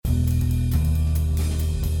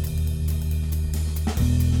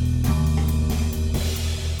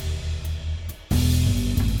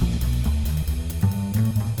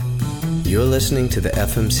You're listening to the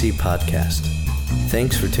FMC podcast.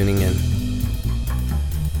 Thanks for tuning in.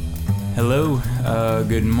 Hello,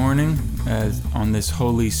 good morning on this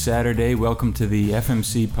Holy Saturday. Welcome to the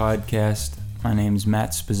FMC podcast. My name's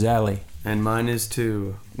Matt Spazzali. And mine is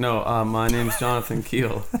too. No, my name's Jonathan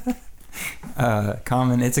Keel.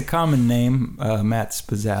 It's a common name, Matt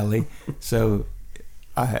Spazzali. So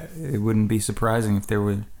it wouldn't be surprising if there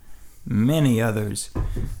were many others.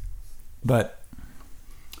 But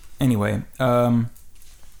anyway, so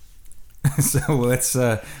we'll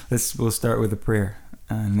start with a prayer.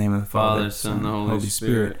 In the name of the Father, Son, and the Holy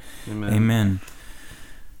Spirit. Amen. Amen.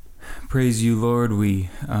 Praise you, Lord.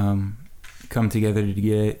 We come together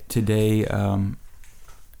today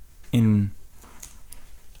in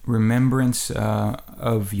remembrance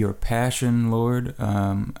of your passion, Lord,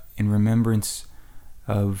 in remembrance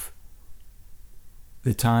of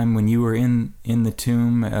the time when you were in the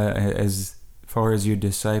tomb, as far as your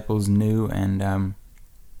disciples knew, and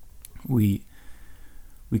we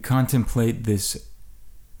contemplate this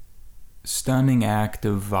stunning act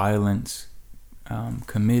of violence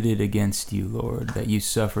committed against you, Lord, that you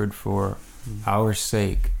suffered for our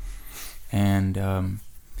sake. And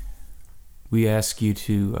we ask you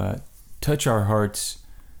to touch our hearts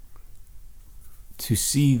to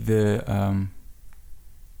see this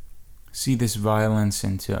violence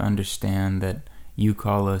and to understand that you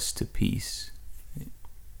call us to peace.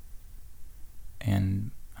 And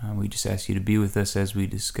we just ask you to be with us as we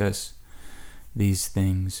discuss these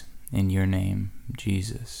things. In your name,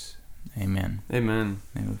 Jesus. Amen. Amen.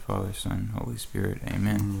 In the name of the Father, Son, Holy Spirit.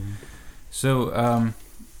 Amen. So,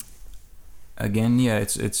 again,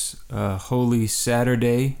 it's Holy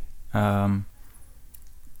Saturday. Some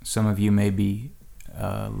of you may be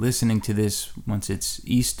listening to this once it's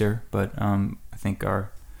Easter, but I think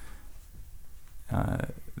our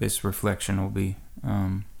this reflection will be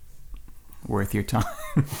worth your time,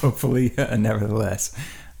 hopefully, nevertheless.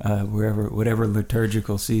 Whatever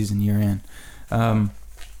liturgical season you're in,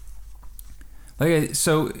 we're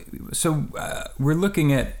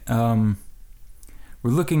looking at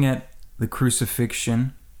the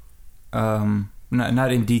crucifixion,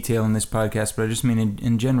 not in detail in this podcast, but I just mean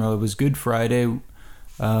in general. It was Good Friday,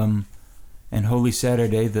 and Holy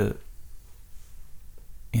Saturday.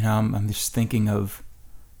 I'm just thinking of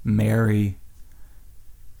Mary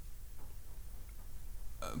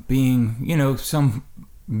being, some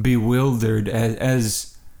bewildered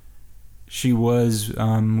as she was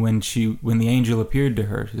when the angel appeared to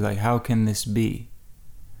her. She's like, how can this be?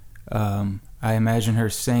 I imagine her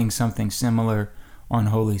saying something similar on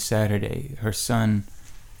Holy Saturday. Her son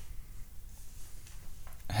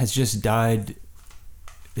has just died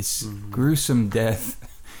this gruesome death,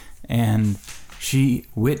 and she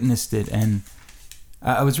witnessed it. And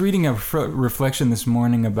I was reading a reflection this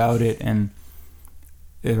morning about it, and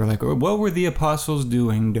they were like, what were the apostles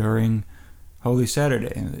doing during Holy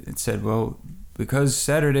Saturday? And it said, well, because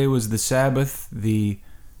Saturday was the Sabbath, the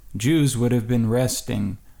Jews would have been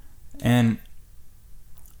resting. And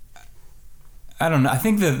I don't know. I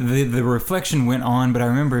think the reflection went on, but I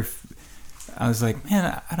remember I was like,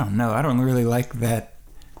 man, I don't know. I don't really like that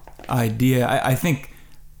idea. I think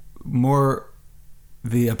more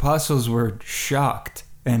the apostles were shocked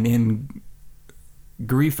and in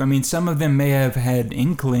grief. I mean, some of them may have had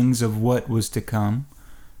inklings of what was to come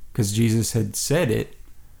because Jesus had said it,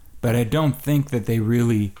 but I don't think that they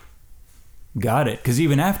really got it, because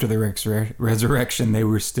even after the resurrection they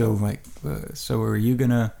were still like, so are you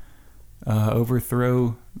gonna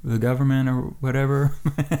overthrow the government or whatever?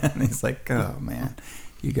 And it's like, oh man,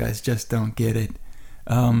 you guys just don't get it.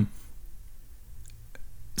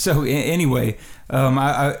 So anyway,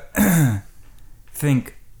 I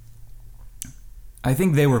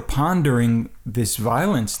think they were pondering this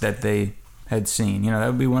violence that they had seen. That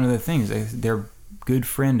would be one of the things. Their good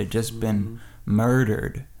friend had just been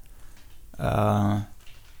murdered, and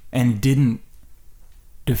didn't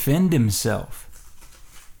defend himself.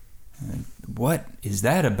 What is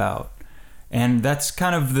that about? And that's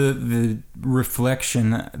kind of the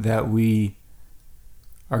reflection that we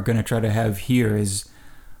are going to try to have here is,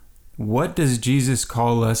 what does Jesus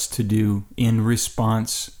call us to do in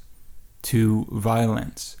response to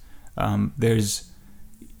violence? There's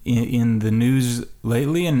in the news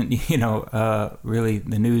lately, and really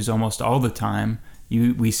the news almost all the time,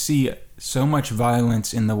 we see so much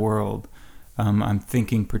violence in the world. I'm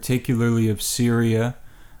thinking particularly of Syria.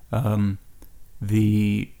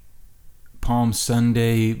 The Palm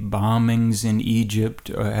Sunday bombings in Egypt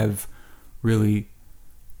have really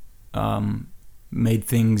made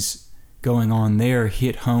things going on there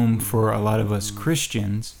hit home for a lot of us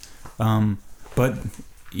Christians. But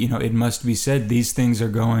it must be said, these things are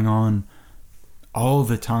going on all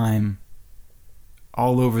the time,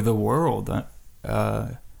 all over the world.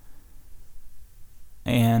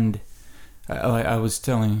 And I was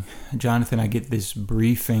telling Jonathan, I get this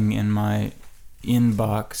briefing in my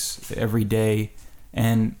inbox every day,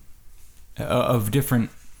 and of different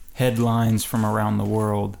headlines from around the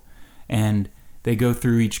world, and they go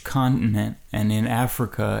through each continent, and in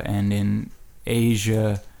Africa and in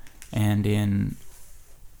Asia and in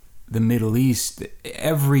the Middle East,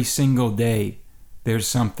 every single day there's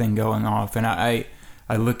something going off. And I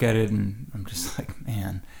look at it and I'm just like,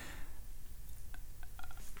 man,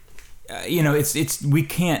 it's we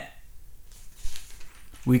can't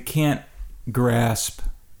grasp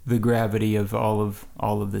the gravity of all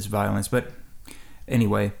of this violence. But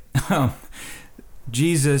anyway,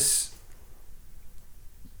 Jesus,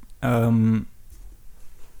 I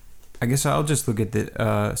guess I'll just look at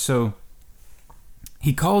the so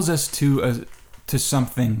he calls us to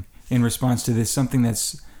something in response to this, something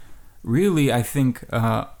that's really, I think,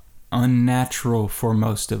 unnatural for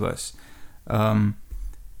most of us.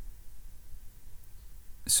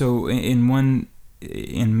 So in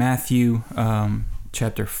Matthew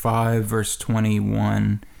chapter 5 verse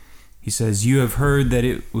 21, he says, "You have heard that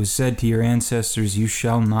it was said to your ancestors, 'You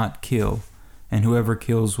shall not kill, and whoever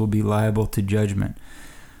kills will be liable to judgment.'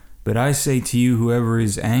 But I say to you, whoever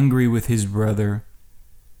is angry with his brother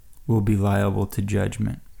will be liable to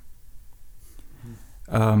judgment."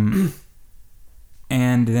 And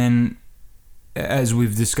then, as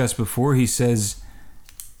we've discussed before, he says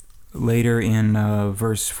later in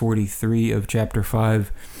verse 43 of chapter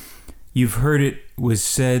 5, "You've heard it was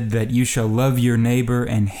said that you shall love your neighbor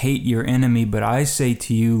and hate your enemy, but I say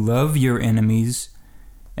to you, love your enemies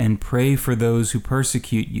and pray for those who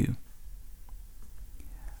persecute you."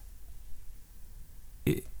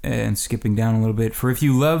 And skipping down a little bit, "For if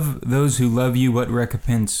you love those who love you, what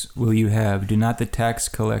recompense will you have? Do not the tax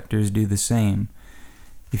collectors do the same?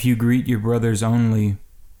 If you greet your brothers only,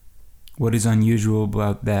 what is unusual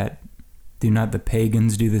about that? Do not the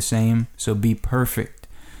pagans do the same? So be perfect,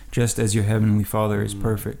 just as your heavenly Father is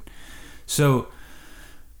perfect." So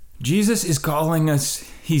Jesus is calling us,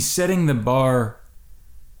 he's setting the bar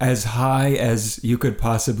as high as you could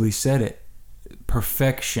possibly set it.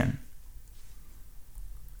 Perfection.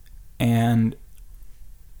 And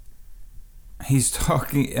he's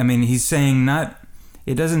saying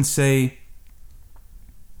it doesn't say,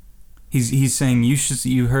 he's saying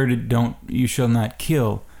you heard it, you shall not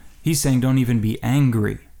kill. He's saying don't even be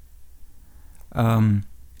angry.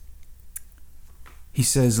 He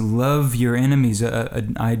says love your enemies,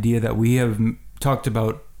 an idea that we have talked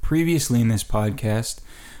about previously in this podcast.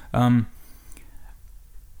 But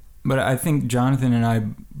I think Jonathan and I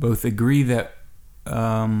both agree that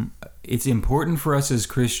it's important for us as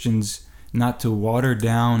Christians not to water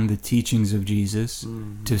down the teachings of Jesus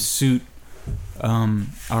to suit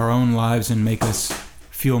our own lives and make us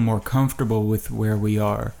feel more comfortable with where we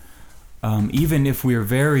are. Even if we're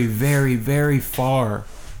very, very, very far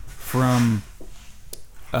from,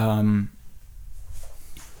 even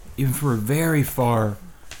if we're very far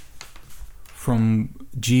from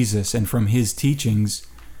Jesus and from his teachings,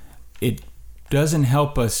 it doesn't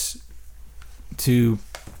help us to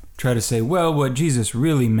try to say, well, what Jesus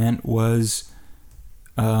really meant was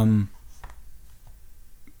don't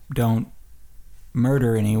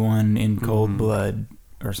murder anyone in cold blood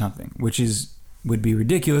or something, which would be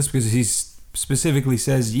ridiculous because he specifically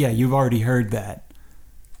says, yeah, you've already heard that,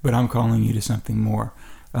 but I'm calling you to something more.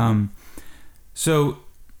 So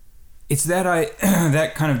it's that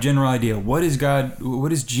that kind of general idea. What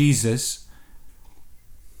is Jesus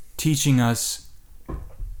teaching us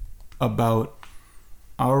about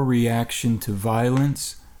our reaction to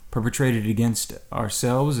violence perpetrated against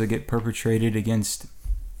ourselves, or get perpetrated against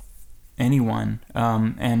anyone,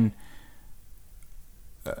 and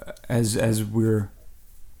as we're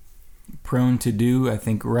prone to do, I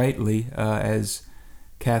think rightly, as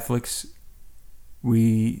Catholics,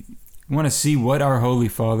 we want to see what our Holy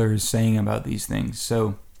Father is saying about these things.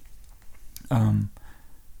 So,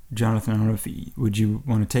 Jonathan, I don't know would you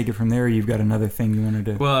want to take it from there, or you've got another thing you wanted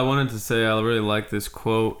to... Well, I wanted to say I really like this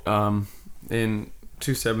quote in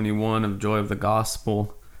 271 of Joy of the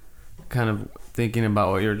Gospel, kind of thinking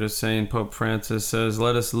about what you're just saying. Pope Francis says,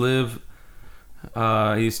 let us live...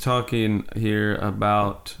 he's talking here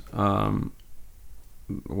about,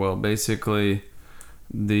 basically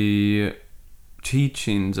the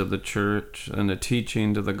teachings of the church and the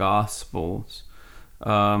teachings of the Gospels,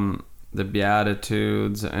 the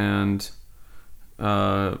Beatitudes, and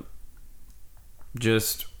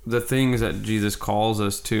just the things that Jesus calls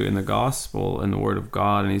us to in the gospel and the word of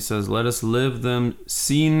God. And he says, let us live them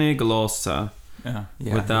sine glossa,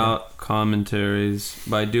 without commentaries.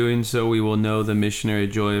 By doing so, we will know the missionary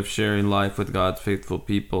joy of sharing life with God's faithful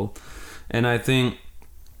people. And I think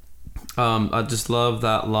I just love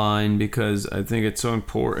that line because I think it's so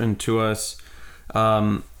important to us.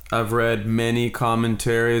 I've read many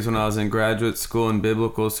commentaries when I was in graduate school in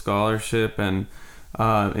biblical scholarship and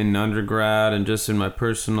in undergrad and just in my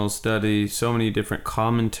personal study, so many different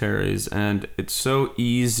commentaries, and it's so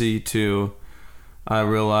easy to, I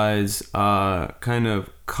realize, kind of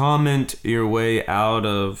comment your way out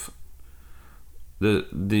of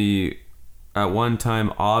the at one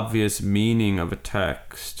time obvious meaning of a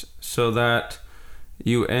text, so that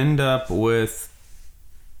you end up with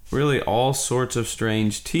really all sorts of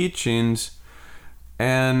strange teachings.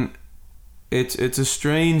 And it's a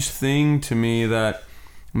strange thing to me that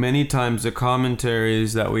many times the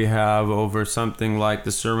commentaries that we have over something like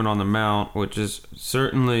the Sermon on the Mount, which is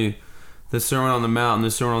certainly the Sermon on the Mount and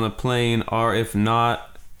the Sermon on the Plain, are, if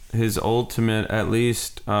not his ultimate, at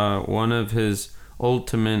least one of his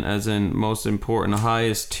ultimate, as in most important,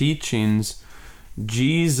 highest teachings,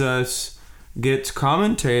 Jesus gets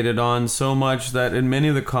commentated on so much that in many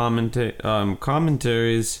of the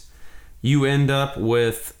commentaries you end up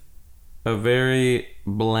with a very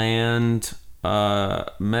bland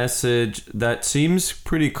message that seems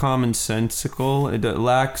pretty commonsensical. It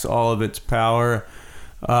lacks all of its power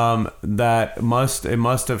that it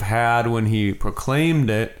must have had when he proclaimed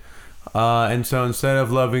it. And so instead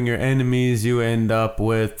of loving your enemies, you end up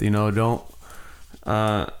with,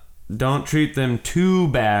 don't treat them too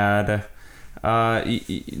bad.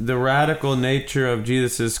 The radical nature of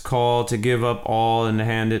Jesus' call to give up all and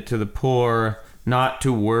hand it to the poor, not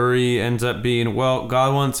to worry, ends up being, well,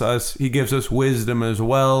 God wants us, he gives us wisdom as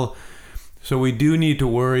well. So we do need to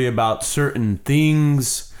worry about certain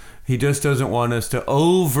things. He just doesn't want us to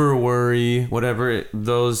over worry. Whatever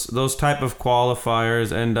those type of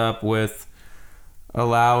qualifiers end up with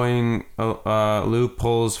allowing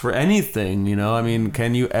loopholes for anything. I mean,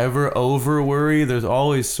 can you ever over worry? There's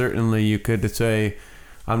always, certainly you could say,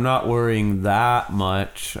 I'm not worrying that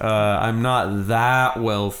much. I'm not that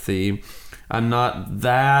wealthy. I'm not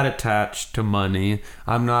that attached to money.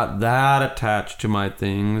 I'm not that attached to my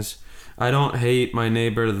things. I don't hate my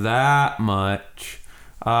neighbor that much.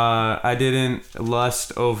 I didn't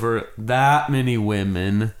lust over that many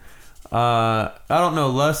women. I don't know.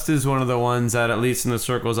 Lust is one of the ones that, at least in the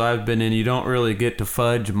circles I've been in, you don't really get to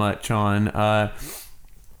fudge much on.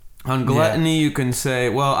 On gluttony, you can say,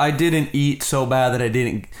 well, I didn't eat so bad that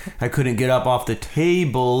I couldn't get up off the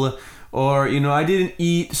table. Or, I didn't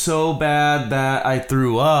eat so bad that I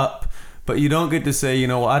threw up. But you don't get to say,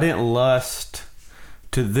 well, I didn't lust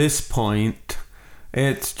to this point.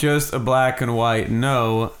 It's just a black and white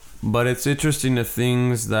no. But it's interesting, the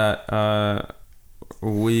things that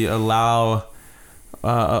we allow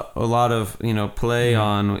a lot of, play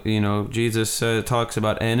on. Jesus talks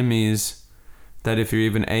about enemies, that if you're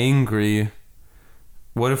even angry,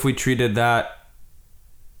 what if we treated that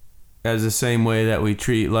as the same way that we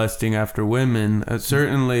treat lusting after women?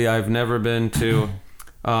 Certainly, I've never been to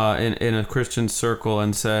in a Christian circle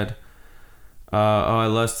and said, I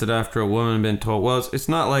lusted after a woman, and been told, well, it's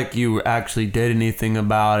not like you actually did anything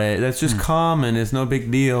about it. That's just common. It's no big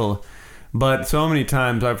deal. But so many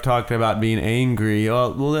times I've talked about being angry.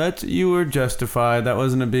 Well, you were justified. That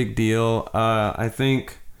wasn't a big deal. I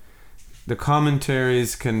think the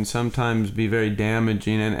commentaries can sometimes be very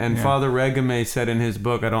damaging. And Father Regame said in his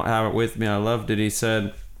book, I don't have it with me, I loved it, he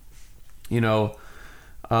said, that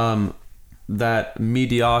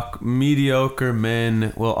mediocre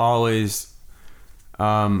men will always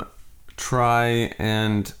try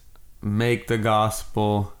and make the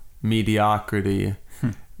gospel mediocrity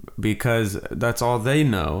because that's all they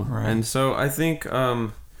know. Right. And so I think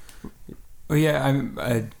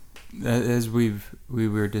as we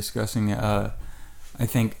were discussing, I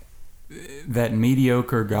think that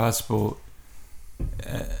mediocre gospel,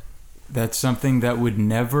 that's something that would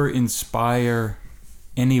never inspire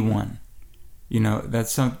anyone.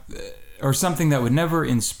 That's something that would never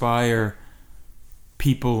inspire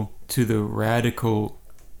people to the radical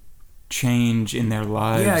change in their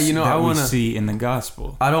lives we see in the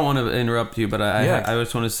gospel. I don't want to interrupt you, but I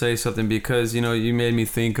just want to say something because, you made me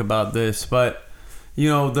think about this. But,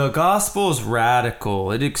 the gospel is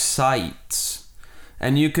radical. It excites.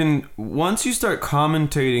 And once you start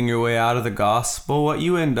commentating your way out of the gospel, what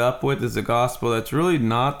you end up with is a gospel that's really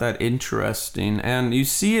not that interesting. And you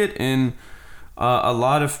see it in a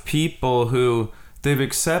lot of people who they've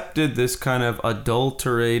accepted this kind of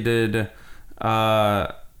adulterated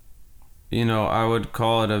I would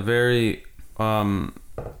call it a very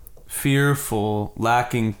fearful,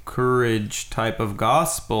 lacking courage type of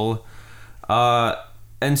gospel.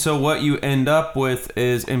 And so what you end up with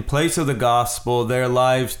is, in place of the gospel, their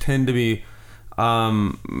lives tend to be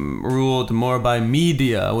ruled more by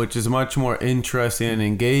media, which is much more interesting and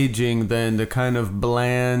engaging than the kind of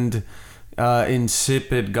bland,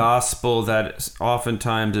 insipid gospel that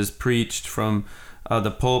oftentimes is preached from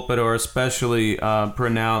the pulpit, or especially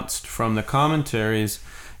pronounced from the commentaries.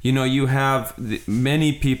 You have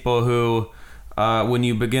many people who, when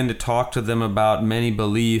you begin to talk to them about many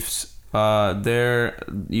beliefs,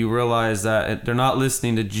 you realize that they're not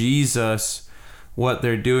listening to Jesus. What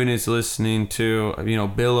they're doing is listening to,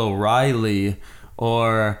 Bill O'Reilly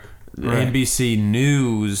or NBC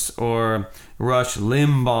News or Rush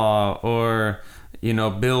Limbaugh or,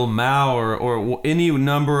 Bill Maher or any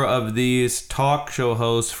number of these talk show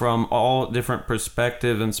hosts from all different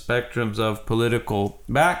perspectives and spectrums of political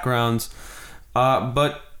backgrounds.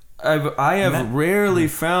 But I have rarely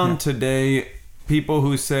found today people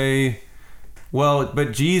who say, well,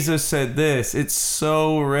 but Jesus said this. It's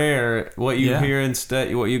so rare. What you hear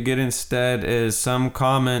instead, what you get instead is some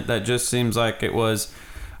comment that just seems like it was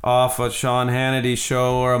off a Sean Hannity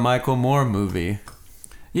show or a Michael Moore movie.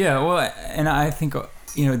 Yeah, well, and I think,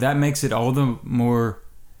 that makes it all the more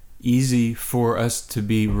easy for us to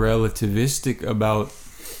be relativistic about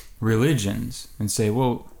religions and say,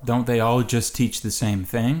 well, don't they all just teach the same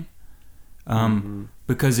thing?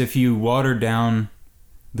 Because if you water down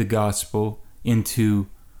the gospel into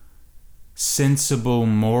sensible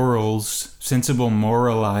morals, sensible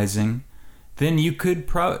moralizing, then you could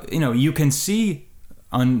you can see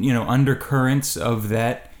undercurrents of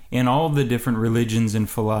that in all the different religions and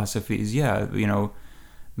philosophies.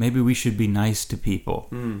 Maybe we should be nice to people,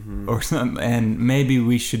 or something, and maybe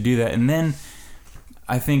we should do that. And then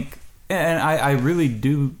I think, and I really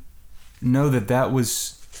do know that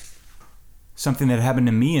was something that happened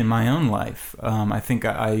to me in my own life. I think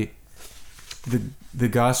the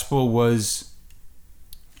gospel was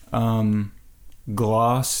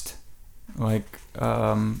glossed, like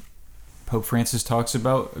Pope Francis talks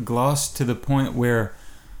about, glossed to the point where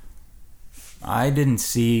I didn't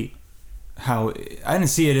see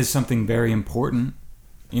it as something very important.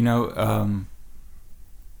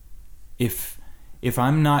 If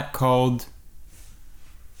I'm not called,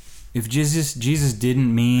 if Jesus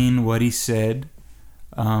didn't mean what he said,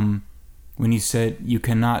 when he said you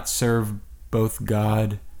cannot serve both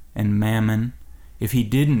God and mammon, if he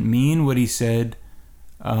didn't mean what he said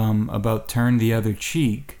about turn the other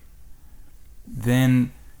cheek,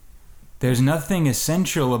 then there's nothing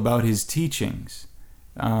essential about his teachings.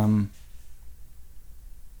 And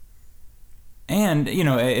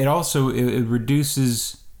it also it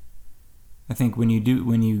reduces, I think, when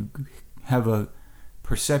you have a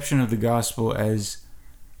perception of the gospel as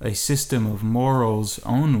a system of morals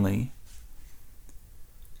only,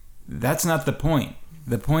 that's not the point.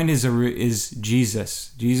 The point is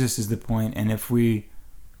Jesus. Jesus is the point, and if we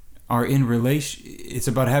are in relation, it's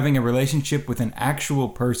about having a relationship with an actual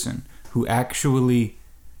person who actually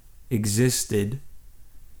existed,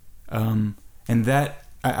 and that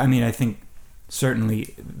I think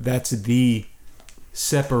certainly that's the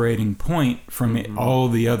separating point from all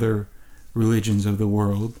the other religions of the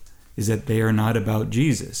world, is that they are not about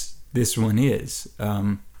Jesus. This one is.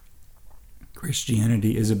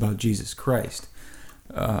 Christianity is about Jesus Christ.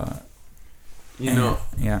 Yeah.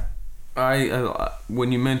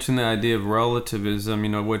 When you mentioned the idea of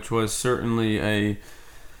relativism, which was certainly a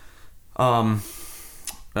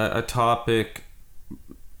topic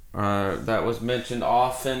that was mentioned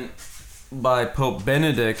often by Pope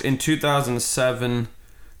Benedict in 2007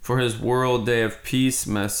 for his World Day of Peace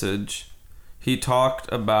message. He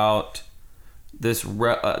talked about this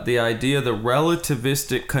the idea, the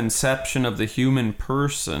relativistic conception of the human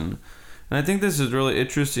person. And I think this is really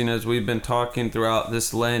interesting as we've been talking throughout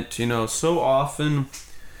this Lent. So often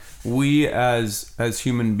we as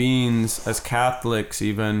human beings, as Catholics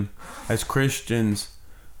even, as Christians,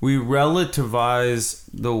 we relativize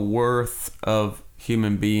the worth of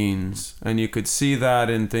human beings. And you could see that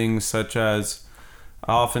in things such as,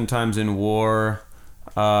 oftentimes in war,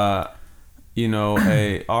 our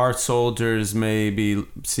soldiers may be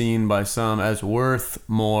seen by some as worth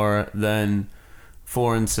more than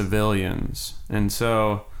foreign civilians. And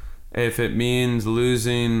so if it means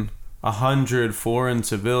losing 100 foreign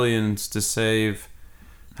civilians to save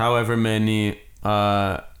however many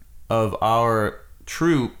of our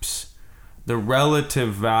troops, the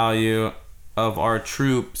relative value of our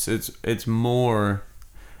troops, it's more.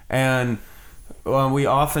 And we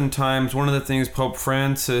oftentimes, one of the things Pope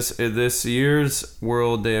Francis in this year's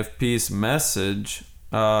World Day of Peace message,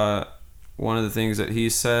 one of the things that he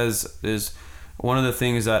says is one of the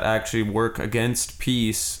things that actually work against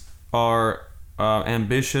peace are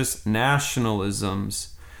ambitious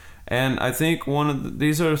nationalisms. And I think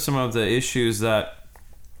these are some of the issues that,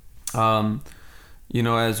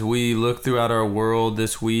 as we look throughout our world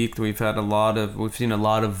this week, we've seen a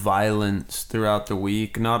lot of violence throughout the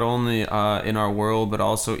week, not only in our world, but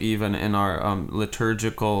also even in our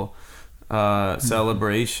liturgical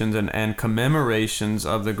celebrations and commemorations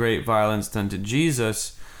of the great violence done to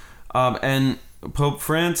Jesus. And Pope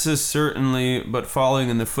Francis certainly, but following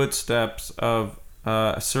in the footsteps of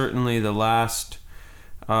certainly the last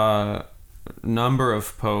number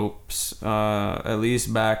of popes, at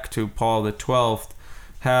least back to Paul XII,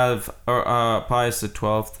 Pius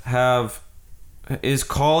XII, is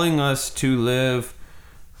calling us to live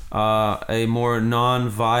a more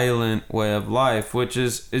non-violent way of life, which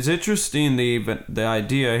is interesting. The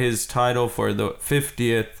idea, his title for the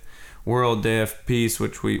 50th World Day of Peace,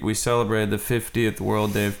 which we celebrated the 50th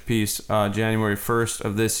World Day of Peace January 1st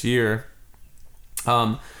of this year,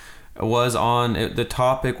 the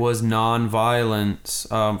topic was non-violence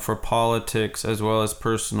for politics as well as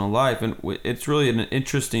personal life. And it's really an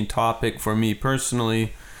interesting topic for me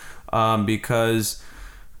personally, because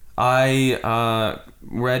I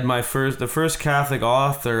read the first Catholic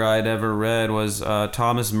author I'd ever read was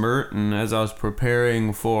Thomas Merton, as I was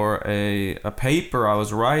preparing for a paper I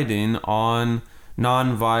was writing on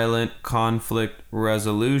nonviolent conflict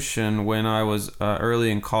resolution when I was early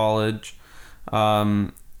in college.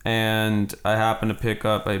 And I happened to pick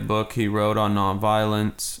up a book he wrote on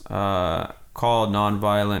nonviolence called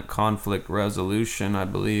Nonviolent Conflict Resolution, I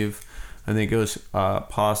believe. I think it was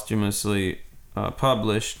posthumously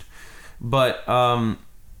published. But that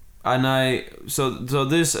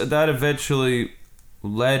eventually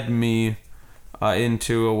led me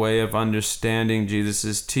into a way of understanding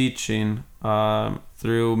Jesus' teaching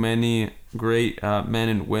through many great men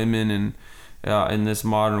and women and in this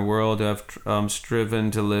modern world who have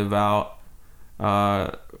striven to live out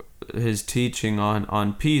his teaching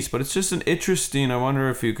on peace. But it's just an interesting, I wonder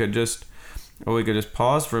if we could just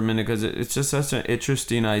pause for a minute, because it's just such an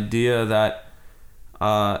interesting idea that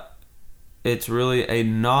it's really a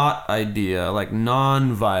not idea, like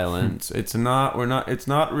non-violence. It's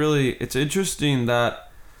interesting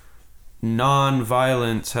that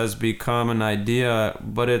non-violence has become an idea,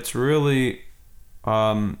 but it's really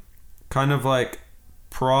kind of like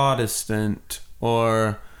Protestant,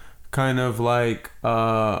 or kind of like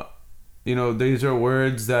these are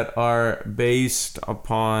words that are based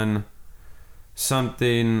upon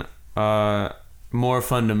something more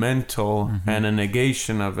fundamental, mm-hmm. and a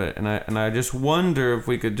negation of it. And I just wonder if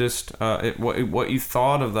we could just what you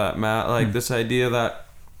thought of that, Matt, like mm-hmm. this idea that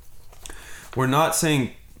we're not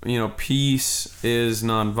saying peace is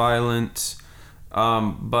nonviolence,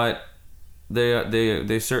 but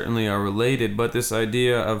they certainly are related. But this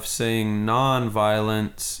idea of saying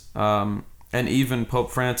non-violence, and even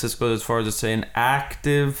Pope Francis goes as far as to say an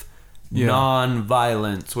active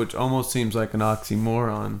non-violence, which almost seems like an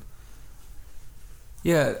oxymoron.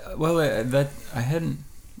 Yeah, well, that I hadn't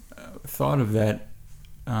thought of that.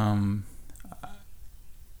 I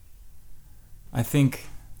think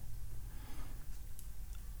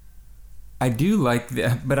I do like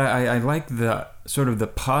that, but I like the sort of the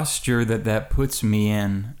posture that puts me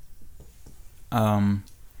in,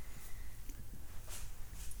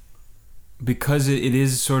 because it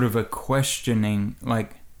is sort of a questioning,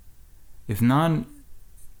 like if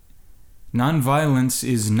non-violence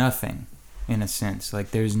is nothing, in a sense, like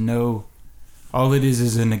there's no, all it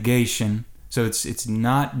is a negation, so it's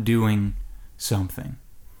not doing something,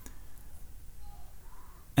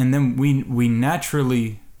 and then we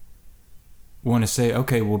naturally want to say,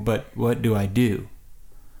 okay, well, but what do I do?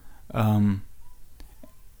 And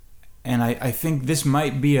I think this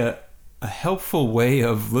might be a helpful way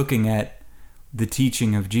of looking at the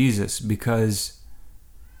teaching of Jesus, because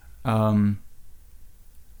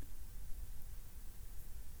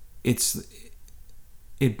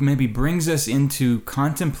it maybe brings us into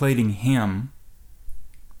contemplating Him,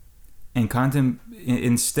 and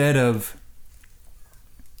instead of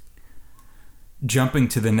jumping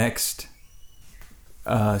to the next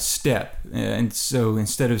step. And so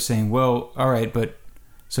instead of saying, well, all right, but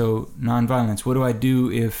so nonviolence, what do I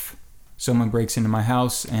do if someone breaks into my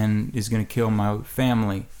house and is going to kill my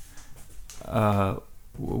family?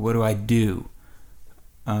 What do I do?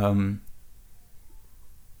 I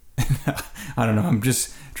don't know. I'm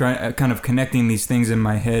just trying, kind of connecting these things in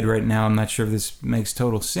my head right now. I'm not sure if this makes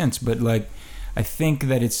total sense, but like, I think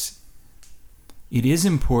that it is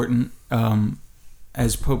important,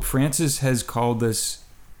 as Pope Francis has called us,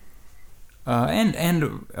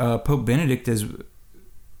 and Pope Benedict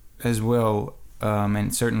as well,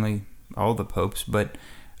 and certainly all the popes. But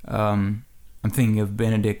I'm thinking of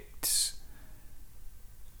Benedict's,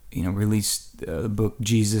 released the book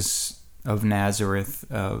Jesus of Nazareth,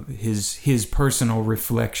 his personal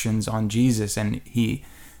reflections on Jesus, and he,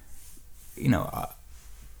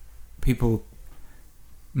 people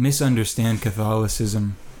misunderstand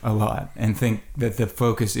Catholicism a lot and think that the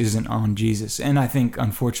focus isn't on Jesus. And I think,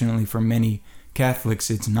 unfortunately, for many Catholics,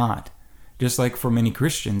 it's not. Just like for many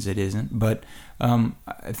Christians, it isn't. But I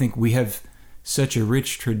think we have such a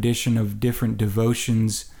rich tradition of different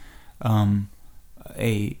devotions,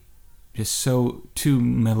 two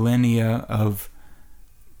millennia of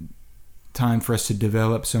time for us to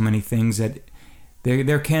develop so many things that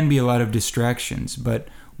there can be a lot of distractions, but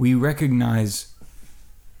we recognize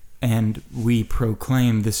and we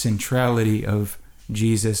proclaim the centrality of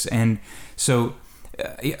Jesus. And so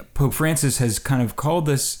Pope Francis has kind of called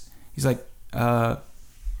us, he's like,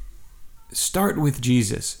 start with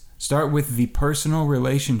Jesus. Start with the personal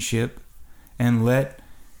relationship and let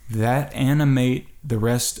that animate the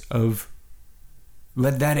gospel.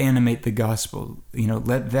 Let that animate the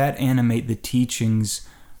teachings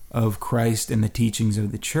of Christ and the teachings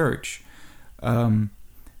of the church. I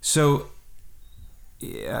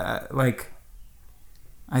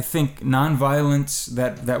think nonviolence,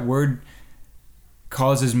 that word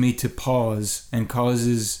causes me to pause and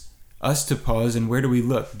causes us to pause. And where do we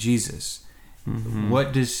look? Jesus. Mm-hmm.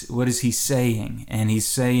 What is he saying? And he's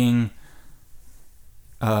saying,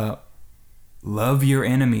 love your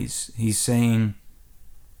enemies. He's saying,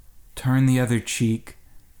 turn the other cheek.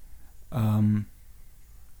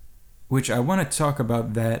 Which I want to talk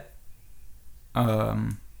about that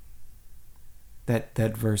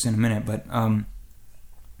verse in a minute, but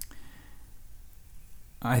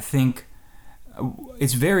I think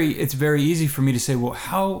it's very easy for me to say, well,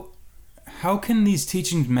 how can these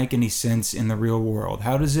teachings make any sense in the real world?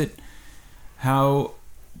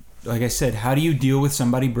 Like I said, how do you deal with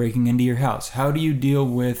somebody breaking into your house? How do you deal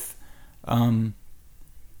with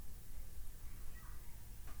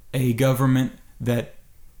a government that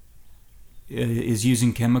is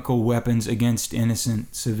using chemical weapons against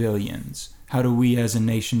innocent civilians? How do we as a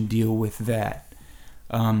nation deal with that?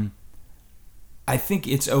 I think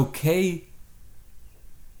it's okay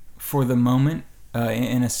for the moment,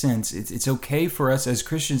 in a sense. It's okay for us as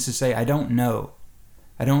Christians to say, I don't know.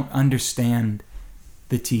 I don't understand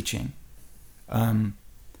the teaching.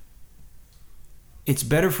 It's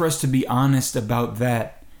better for us to be honest about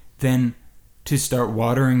that than to start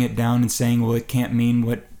watering it down and saying, well, it can't mean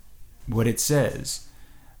what it says.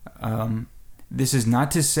 This is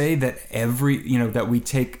not to say that that we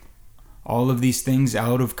take all of these things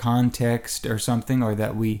out of context or something, or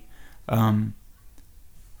that we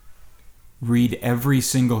read every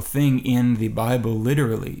single thing in the Bible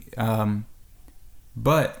literally.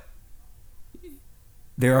 But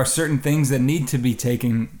there are certain things that need to be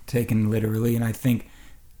taken literally, and I think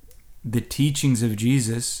the teachings of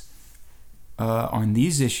Jesus on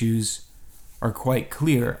these issues are quite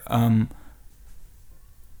clear.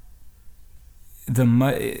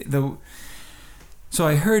 So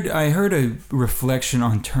I heard a reflection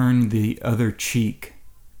on turn the other cheek.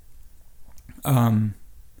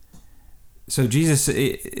 So Jesus,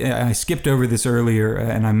 I skipped over this earlier,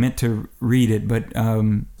 and I meant to read it, but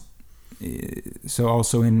so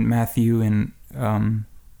also in Matthew and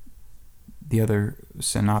the other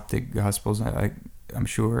synoptic gospels, I'm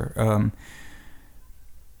sure.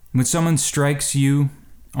 When someone strikes you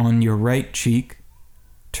on your right cheek,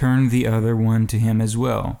 turn the other one to him as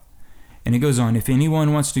well. And it goes on, if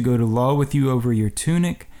anyone wants to go to law with you over your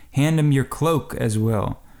tunic, hand him your cloak as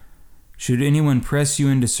well. Should anyone press you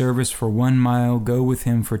into service for 1 mile, go with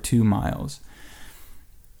him for 2 miles.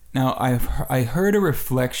 Now, I heard a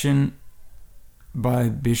reflection by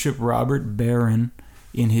Bishop Robert Barron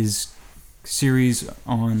in his series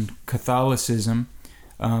on Catholicism,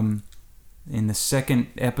 in the second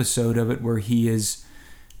episode of it, where he is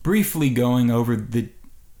briefly going over the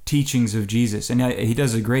teachings of Jesus. And he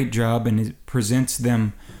does a great job and he presents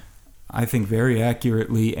them, I think, very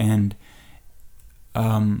accurately and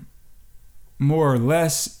more or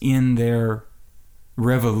less in their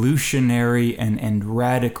revolutionary and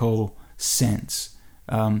radical sense.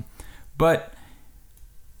 But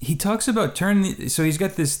he talks about so he's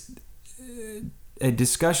got this a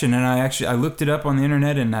discussion, and I looked it up on the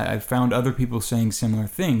internet, and I found other people saying similar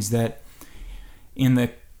things, that in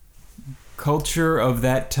the culture of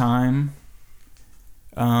that time,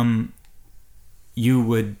 you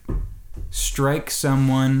would strike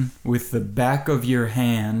someone with the back of your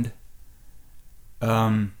hand.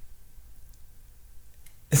 So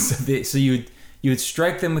you would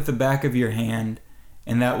strike them with the back of your hand,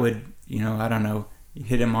 and that would, I don't know,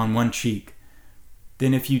 hit them on one cheek.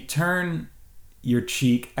 Then if you turn your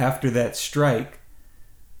cheek after that strike,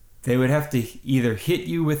 they would have to either hit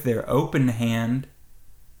you with their open hand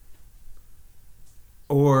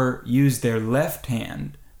or use their left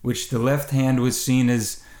hand, which the left hand was seen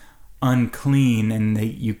as unclean, and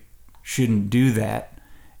you shouldn't do that.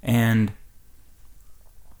 And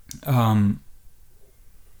I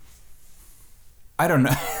don't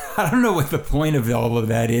know. I don't know what the point of all of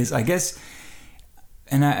that is. I guess,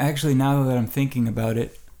 and actually, now that I'm thinking about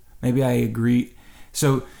it, maybe I agree.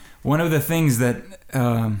 So one of the things that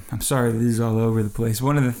I'm sorry, this is all over the place.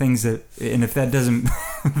 One of the things that, and if that doesn't,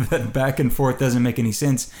 that back and forth doesn't make any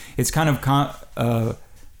sense, it's kind of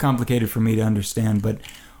complicated for me to understand. But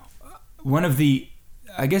one of the,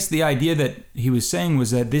 I guess the idea that he was saying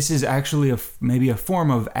was that this is actually maybe a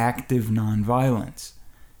form of active nonviolence,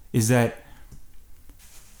 is that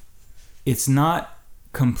it's not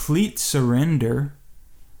complete surrender.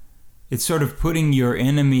 It's sort of putting your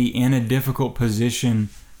enemy in a difficult position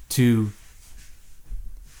to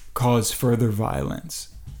cause further violence.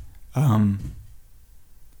 And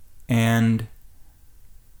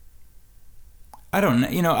I don't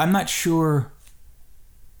know, I'm not sure.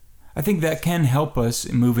 I think that can help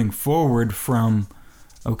us moving forward from,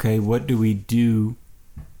 okay, what do we do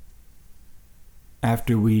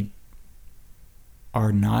after we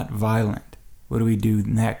are not violent? What do we do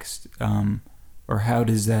next? Or how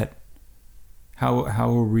does that, how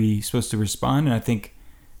are we supposed to respond? And I think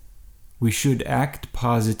we should act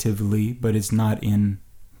positively, but it's not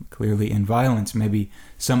clearly in violence. Maybe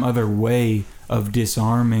some other way of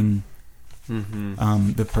disarming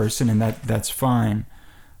the person, and that's fine.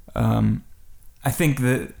 I think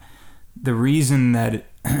that the reason that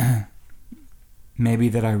maybe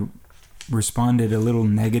that I responded a little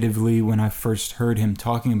negatively when I first heard him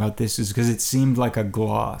talking about this is because it seemed like a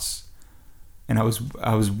gloss, and I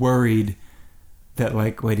was worried that,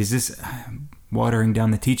 like, wait, is this watering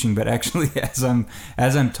down the teaching? But actually, as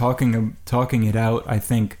I'm talking it out, I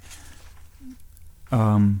think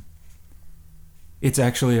it's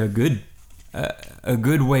actually a good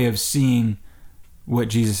way of seeing what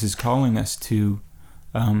Jesus is calling us to.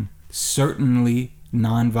 Certainly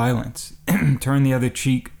nonviolence. Turn the other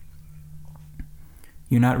cheek.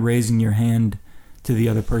 You're not raising your hand to the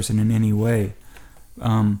other person in any way.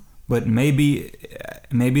 But maybe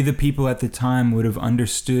the people at the time would have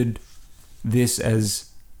understood this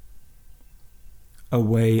as a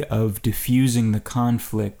way of diffusing the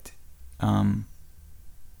conflict, in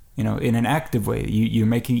an active way.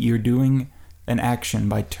 You're doing an action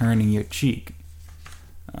by turning your cheek.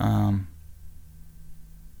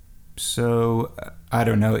 So I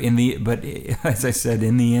don't know. But as I said,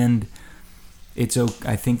 in the end,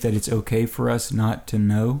 I think that it's okay for us not to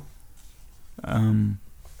know,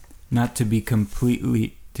 not to be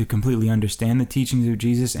completely understand the teachings of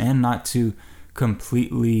Jesus, and not to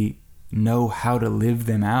completely know how to live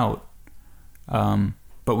them out.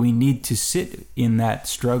 But we need to sit in that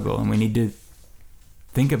struggle, and we need to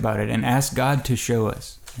think about it and ask God to show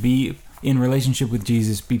us. Be in relationship with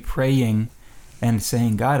Jesus, be praying and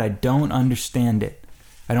saying, God, I don't understand it.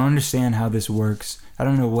 I don't understand how this works. I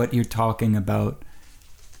don't know what you're talking about.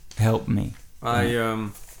 Help me.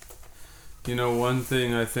 One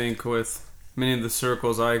thing I think with many of the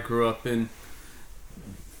circles I grew up in,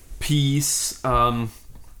 peace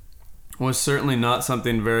was certainly not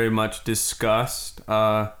something very much discussed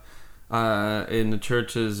in the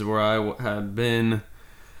churches where I had been.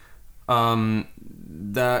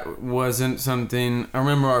 That wasn't something. I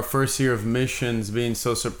remember our first year of missions being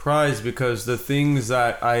so surprised, because the things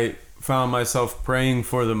that I found myself praying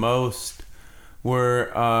for the most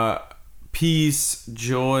were peace,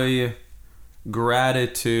 joy,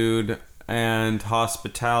 gratitude, and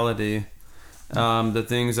hospitality. The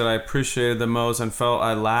things that I appreciated the most and felt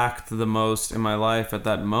I lacked the most in my life at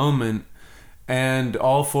that moment. And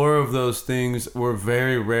all four of those things were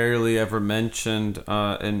very rarely ever mentioned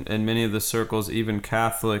in many of the circles, even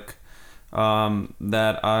Catholic,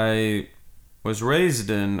 that I was raised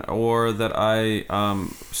in, or that I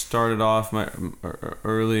started off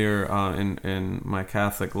earlier in my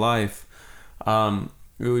Catholic life.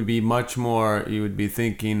 It would be much more, you would be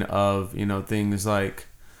thinking of, things like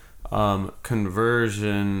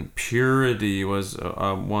conversion, purity was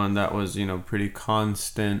one that was, pretty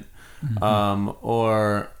constant. Mm-hmm.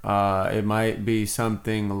 Or it might be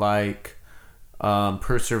something like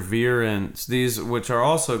perseverance, these which are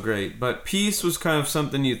also great. But peace was kind of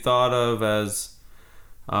something you thought of as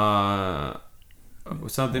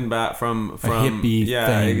something back from a hippie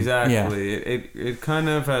thing. Exactly. It kind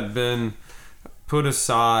of had been put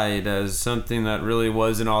aside as something that really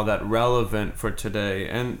wasn't all that relevant for today,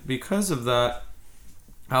 and because of that,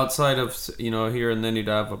 outside of here and then you'd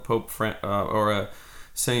have a or a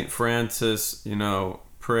Saint Francis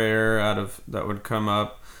prayer out of that would come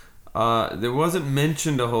up. There wasn't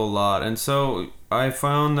mentioned a whole lot, and so I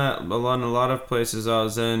found that in a lot of places I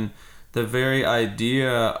was in, the very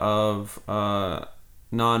idea of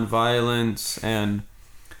nonviolence and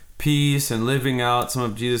peace and living out some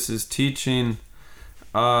of Jesus's teaching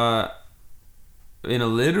in a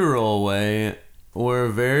literal way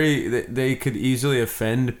were they could easily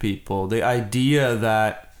offend people. The idea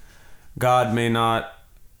that God may not,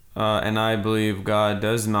 and I believe God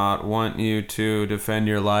does not want you to defend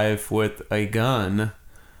your life with a gun,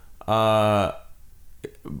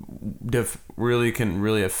 really can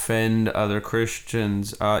really offend other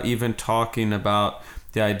Christians. Even talking about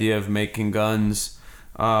the idea of making guns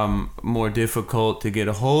more difficult to get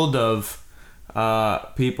a hold of,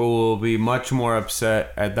 people will be much more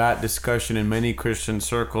upset at that discussion in many Christian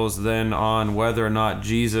circles than on whether or not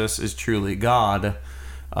Jesus is truly God,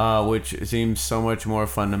 which seems so much more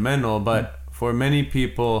fundamental. But for many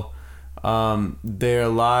people, their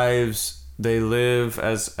lives, they live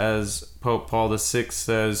as Pope Paul VI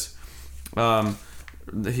says.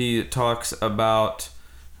 He talks about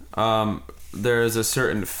there is a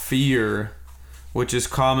certain fear which is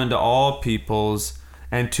common to all peoples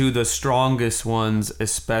and to the strongest ones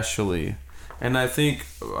especially. And I think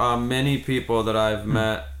many people that I've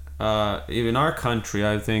met, even our country,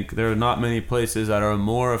 I think there are not many places that are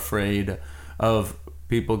more afraid of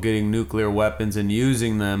people getting nuclear weapons and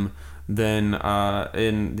using them than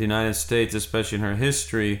in the United States, especially in her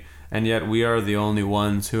history. And yet we are the only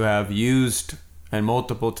ones who have used, and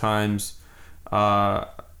multiple times,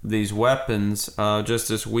 these weapons. Just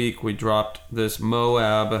this week we dropped this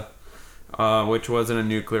Moab, which wasn't a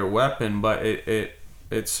nuclear weapon, but it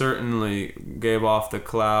certainly gave off the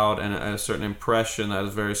cloud and a certain impression that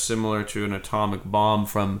is very similar to an atomic bomb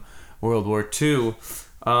from World War II.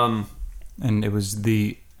 And it was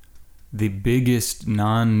the biggest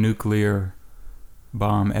non-nuclear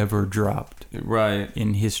bomb ever dropped, right,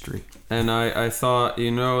 in history. And I thought, the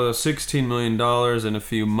 $16 million in a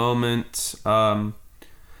few moments.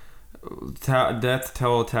 Death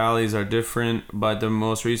toll tallies are different, but the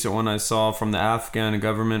most recent one I saw from the Afghan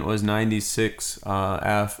government was 96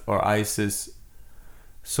 ISIS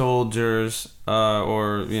soldiers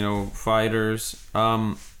or fighters.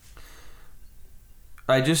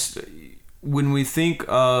 When we think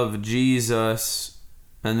of Jesus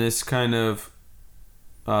and this kind of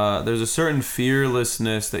there's a certain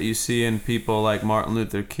fearlessness that you see in people like Martin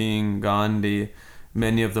Luther King, Gandhi,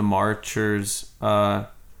 many of the marchers,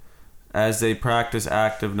 as they practice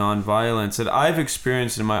active nonviolence that I've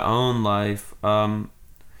experienced in my own life.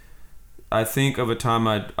 I think of a time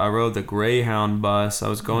I rode the Greyhound bus. I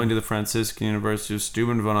was going to the Franciscan University of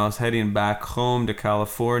Steubenville, and I was heading back home to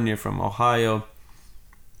California from Ohio.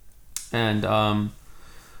 And I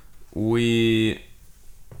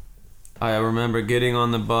remember getting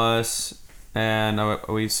on the bus, and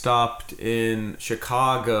we stopped in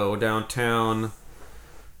Chicago, downtown.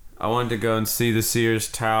 I wanted to go and see the Sears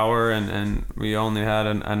Tower, and we only had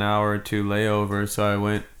an hour or two layover, so I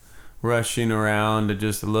went rushing around to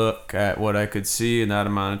just look at what I could see in that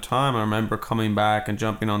amount of time. I remember coming back and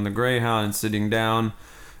jumping on the Greyhound and sitting down.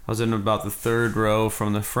 I was in about the third row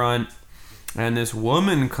from the front, and this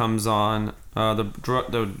woman comes on. The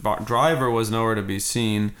driver was nowhere to be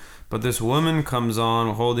seen, but this woman comes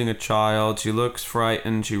on holding a child. She looks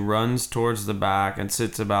frightened. She runs towards the back and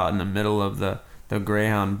sits about in the middle of the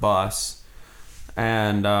Greyhound bus.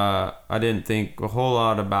 And I didn't think a whole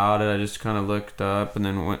lot about it. I just kind of looked up and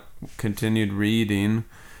then continued reading.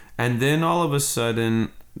 And then all of a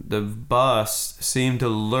sudden, the bus seemed to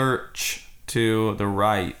lurch to the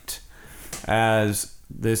right as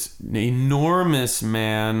this enormous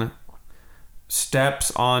man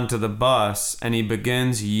steps onto the bus, and he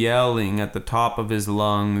begins yelling at the top of his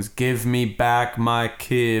lungs, "Give me back my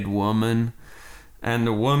kid, woman." And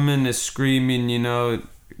the woman is screaming,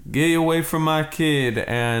 "Get away from my kid."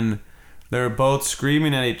 And they're both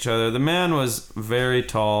screaming at each other. The man was very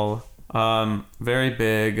tall, very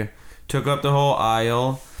big, took up the whole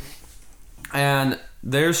aisle. And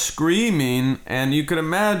they're screaming, and you could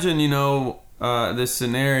imagine, this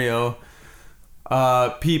scenario.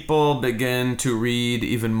 people begin to read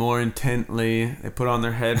even more intently. They put on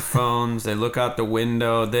their headphones. They look out the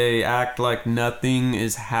window. They act like nothing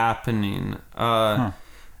is happening.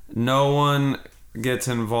 No one gets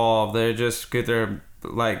involved. They just get their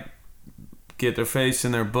face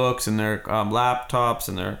in their books and their laptops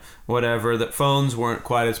and their whatever. That phones weren't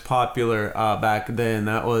quite as popular back then.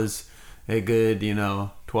 That was a good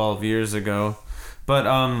 12 years ago. But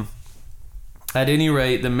at any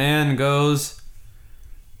rate, the man goes.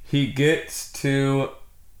 He gets to.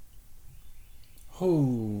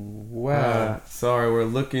 Oh wow! Sorry, we're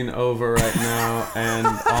looking over right now, and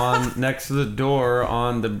on next to the door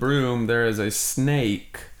on the broom there is a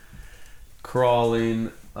snake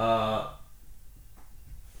crawling. I'm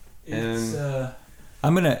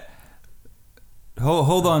gonna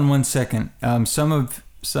hold on 1 second. Some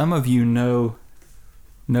of you know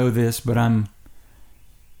this, but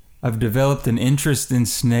I've developed an interest in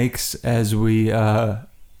snakes as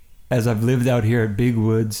I've lived out here at Big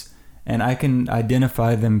Woods, and I can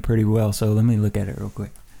identify them pretty well. So let me look at it real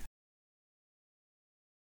quick.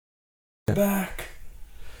 Back.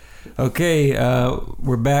 Okay,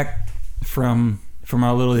 we're back from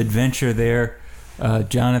our little adventure there.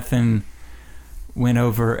 Jonathan went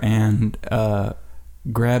over and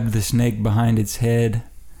grabbed the snake behind its head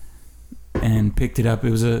and picked it up.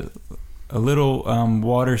 It was a little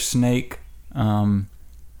water snake.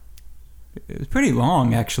 It was pretty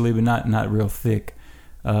long, actually, but not real thick.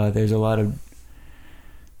 There's a lot of...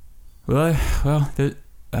 I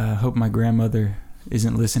hope my grandmother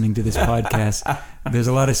isn't listening to this podcast. There's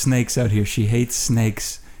a lot of snakes out here. She hates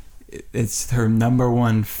snakes. It's her number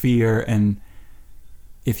one fear, and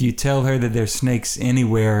if you tell her that there's snakes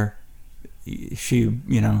anywhere, she,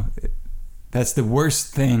 that's the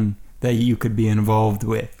worst thing that you could be involved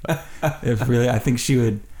with. I think she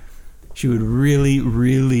would really,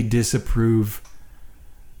 really disapprove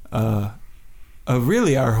of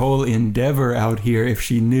really our whole endeavor out here if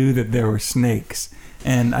she knew that there were snakes.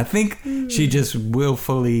 And I think she just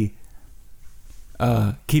willfully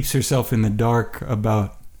keeps herself in the dark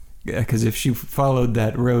about, because if she followed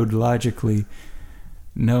that road logically,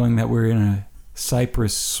 knowing that we're in a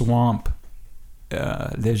cypress swamp,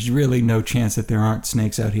 there's really no chance that there aren't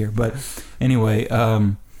snakes out here. But anyway,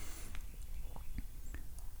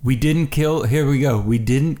 we didn't kill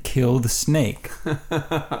the snake.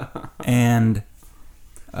 And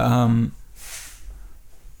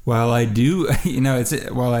while I do,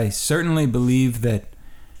 while I certainly believe that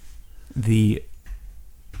the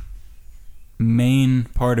main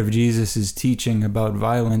part of Jesus' teaching about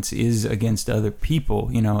violence is against other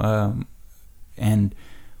people, and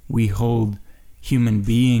we hold human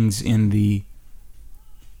beings in the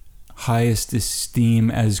highest esteem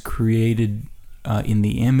as created in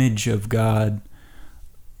the image of God,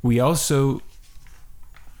 we also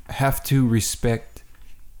have to respect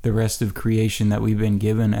the rest of creation that we've been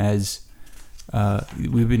given as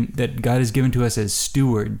that God has given to us as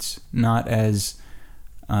stewards, not as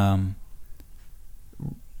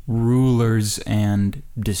rulers and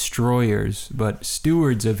destroyers, but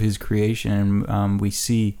stewards of His creation. And we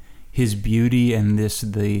see His beauty and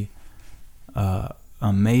the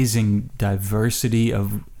amazing diversity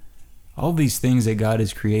of all these things that God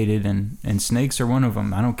has created, and snakes are one of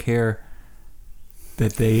them. I don't care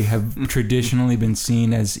that they have traditionally been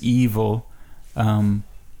seen as evil, and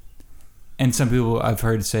some people I've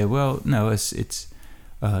heard say, "Well, no, it's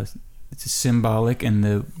symbolic," and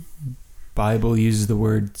the Bible uses the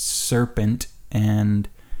word serpent, and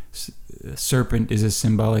serpent is a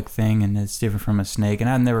symbolic thing, and it's different from a snake. And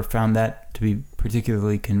I've never found that to be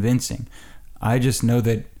particularly convincing. I just know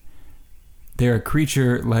that they're a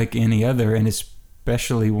creature like any other, and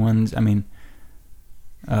especially ones,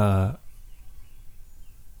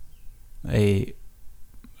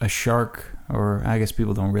 a shark, or I guess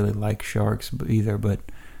people don't really like sharks either, but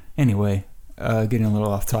anyway, getting a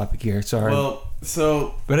little off topic here, sorry. Well,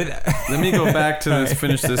 so let me go back to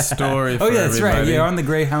finish this story for that's everybody. right, yeah, on the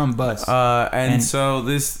Greyhound bus. And so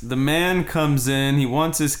the man comes in, he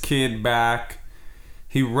wants his kid back.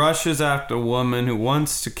 He rushes after a woman who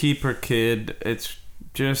wants to keep her kid. It's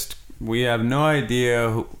just, we have no idea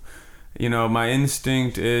who, my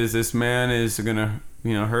instinct is this man is gonna,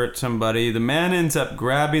 hurt somebody. The man ends up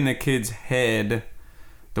grabbing the kid's head.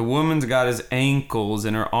 The woman's got his ankles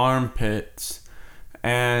and her armpits,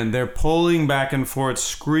 and they're pulling back and forth,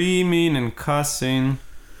 screaming and cussing.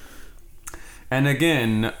 And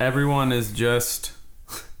again, everyone is just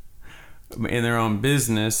in their own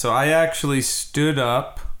business. So I actually stood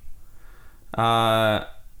up. I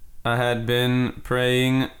had been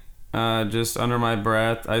praying just under my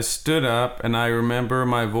breath. I stood up, and I remember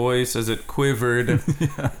my voice as it quivered.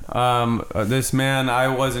 This man, I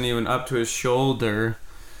wasn't even up to his shoulder,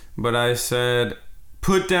 but I said,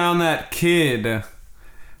 "Put down that kid.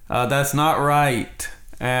 That's not right."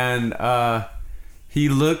 And he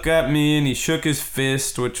looked at me, and he shook his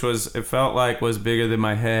fist, which it felt like was bigger than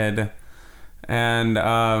my head, and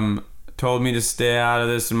told me to stay out of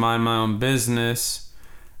this and mind my own business.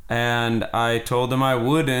 And I told him I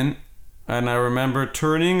wouldn't. And I remember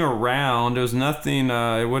turning around. It was nothing,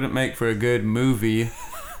 it wouldn't make for a good movie.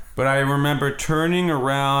 But I remember turning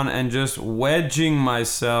around and just wedging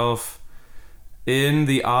myself in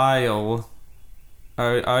the aisle.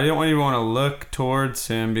 I didn't even want to look towards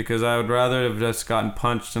him because I would rather have just gotten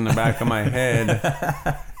punched in the back of my head.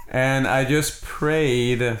 And I just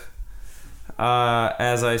prayed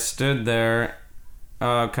as I stood there,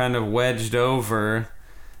 kind of wedged over.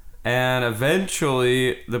 And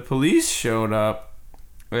eventually the police showed up,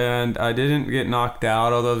 and I didn't get knocked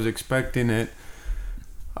out, although I was expecting it.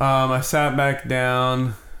 I sat back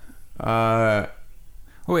down.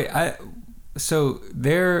 So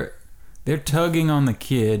they're tugging on the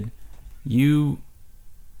kid.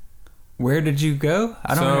 Where did you go?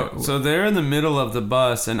 I don't know. So they're in the middle of the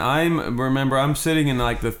bus, and I'm sitting in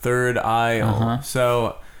like the third aisle. Uh-huh.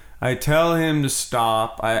 So I tell him to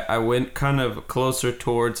stop. I went kind of closer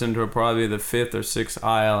towards him to probably the fifth or sixth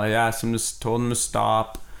aisle. I told him to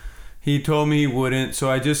stop. He told me he wouldn't,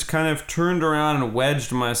 so I just kind of turned around and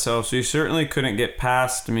wedged myself. So he certainly couldn't get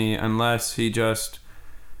past me unless he just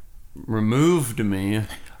removed me.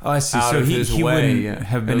 Oh, I see. Out so of his he way. Wouldn't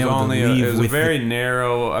have been able to leave. It was a very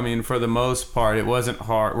narrow. I mean, for the most part, it wasn't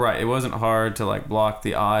hard. Right, it wasn't hard to like block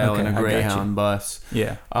the aisle in a Greyhound bus.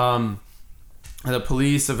 Yeah. The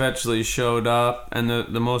police eventually showed up, and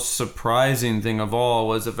the most surprising thing of all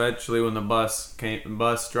was eventually when the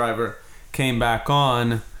bus driver came back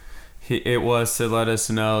on, it was to let us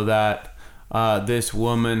know that this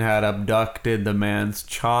woman had abducted the man's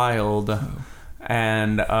child. Oh.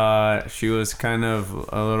 And she was kind of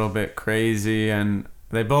a little bit crazy, and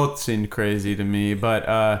they both seemed crazy to me, but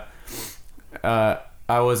I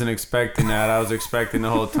wasn't expecting that. I was expecting the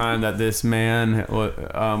whole time that this man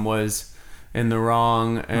was in the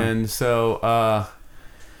wrong, and so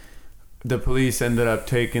the police ended up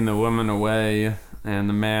taking the woman away, and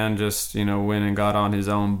the man just went and got on his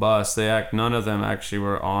own bus. None of them actually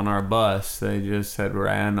were on our bus. They just had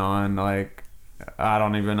ran on, like, I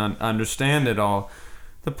don't even understand it all.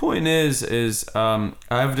 The point is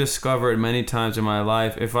I've discovered many times in my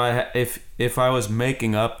life, if I was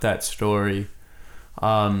making up that story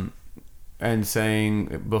and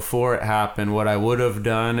saying before it happened what I would have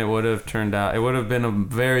done, it would have been a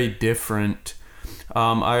very different.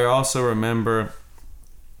 I also remember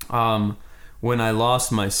when I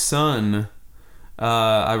lost my son,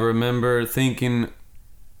 I remember thinking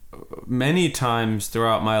many times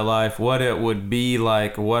throughout my life what it would be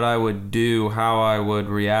like, what I would do, how I would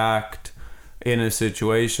react in a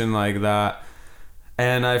situation like that.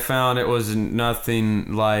 And I found it was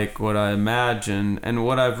nothing like what I imagined. And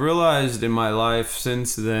what I've realized in my life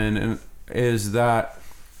since then is that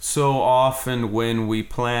so often when we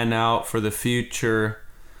plan out for the future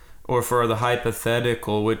or for the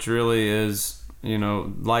hypothetical, which really is,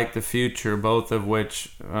 like the future, both of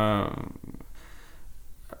which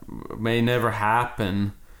may never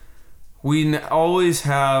happen, we always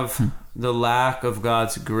have the lack of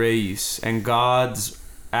God's grace and God's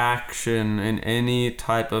action in any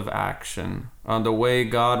type of action. On the way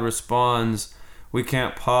God responds, we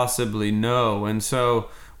can't possibly know. And so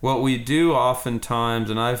what we do oftentimes,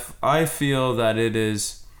 and I feel that it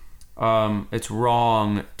is it's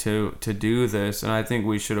wrong to do this, and I think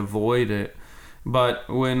we should avoid it. But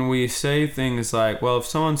when we say things like, well, if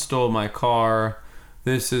someone stole my car,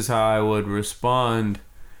 this is how I would respond,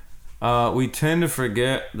 we tend to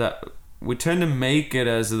forget that. We tend to make it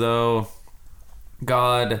as though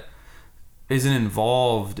God isn't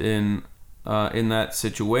involved in that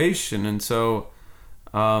situation. And so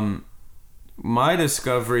my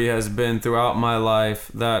discovery has been throughout my life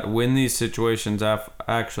that when these situations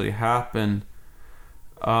actually happen,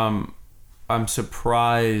 I'm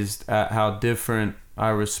surprised at how different I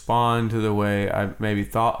respond to the way I maybe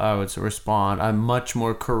thought I would respond. I'm much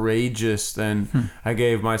more courageous than I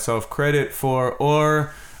gave myself credit for,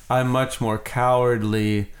 or I'm much more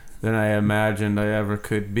cowardly than I imagined I ever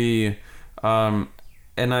could be. And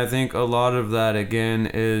I think a lot of that, again,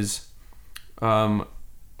 is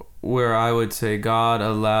where I would say God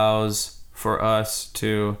allows for us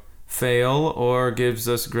to fail or gives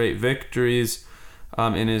us great victories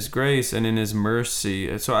in His grace and in His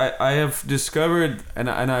mercy. So I have discovered, and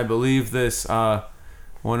I believe this,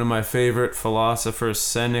 one of my favorite philosophers,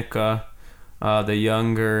 Seneca, the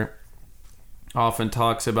younger, often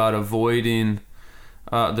talks about avoiding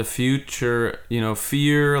the future.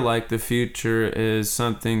 Fear, like the future, is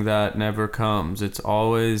something that never comes. It's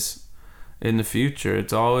always in the future.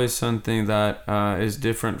 It's always something that is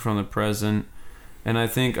different from the present. And I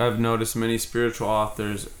think I've noticed many spiritual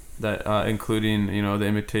authors that, including, The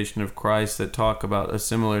Imitation of Christ, that talk about a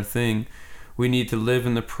similar thing. We need to live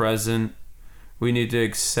in the present. We need to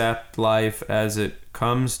accept life as it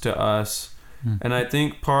comes to us. And I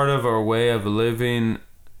think part of our way of living,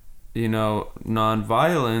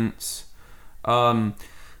 nonviolence,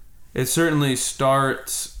 it certainly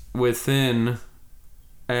starts within.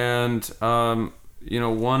 And,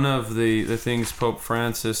 one of the things Pope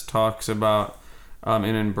Francis talks about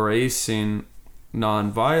in embracing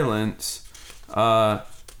nonviolence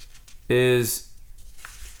is,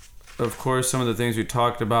 of course, some of the things we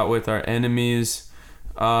talked about with our enemies.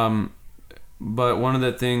 But one of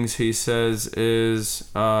the things he says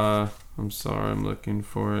is, I'm sorry, I'm looking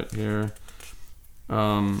for it here.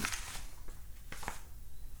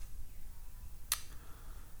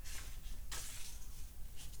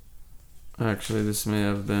 Actually, this may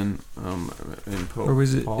have been in Pope Or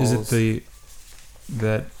was it? Paul's. Is it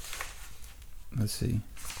that? Let's see.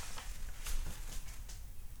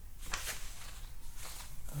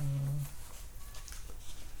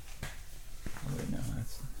 Wait, no, I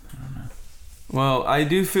don't know. Well, I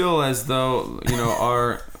do feel as though,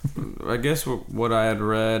 I guess what I had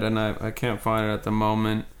read, and I can't find it at the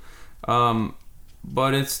moment,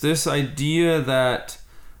 but it's this idea that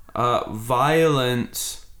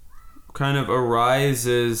violence kind of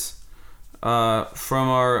arises from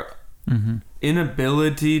our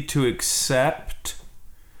inability to accept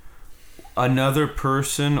another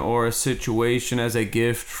person or a situation as a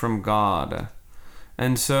gift from God.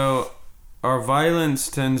 And so our violence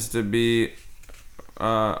tends to be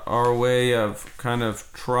our way of kind of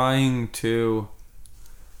trying to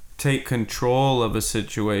take control of a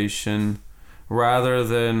situation rather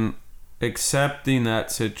than accepting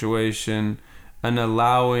that situation and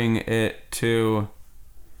allowing it to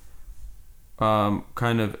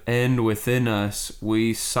kind of end within us.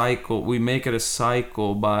 We make it a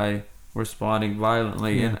cycle by responding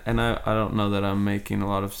violently. Yeah. And I don't know that I'm making a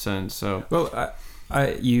lot of sense. So, well,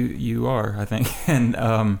 you are, I think, and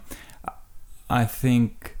I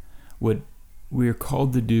think what we're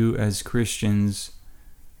called to do as Christians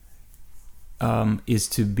is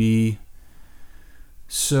to be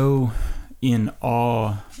so in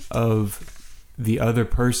awe of the other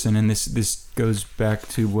person, and this goes back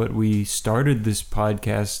to what we started this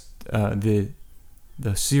podcast,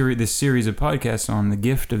 this series of podcasts on the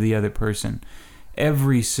gift of the other person.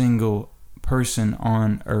 Every single person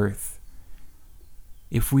on earth,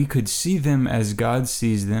 if we could see them as God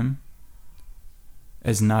sees them,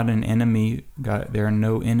 as not an enemy, God, there are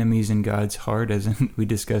no enemies in God's heart, as we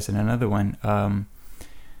discussed in another one.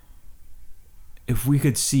 If we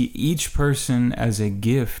could see each person as a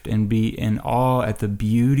gift and be in awe at the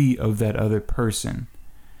beauty of that other person,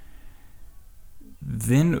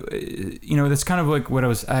 then, that's kind of like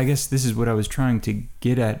I guess this is what I was trying to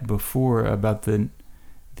get at before about the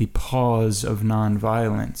pause of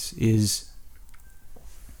nonviolence is,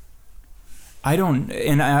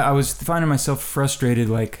 I was finding myself frustrated,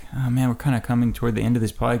 like, oh man, we're kind of coming toward the end of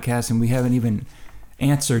this podcast and we haven't even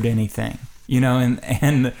answered anything,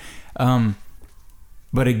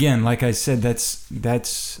 but again, like I said,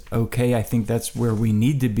 that's okay. I think that's where we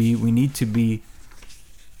need to be. We need to be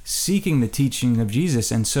seeking the teaching of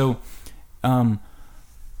Jesus. And so,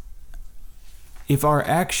 if our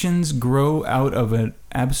actions grow out of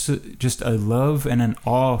just a love and an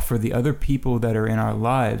awe for the other people that are in our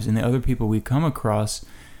lives and the other people we come across,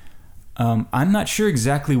 I'm not sure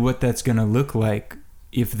exactly what that's going to look like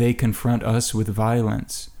if they confront us with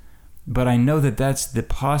violence. But I know that that's the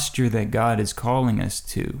posture that God is calling us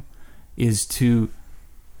to,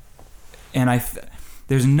 and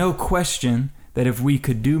there's no question that if we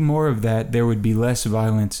could do more of that, there would be less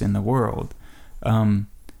violence in the world.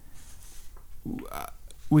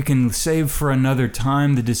 We can save for another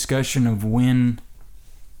time the discussion of when,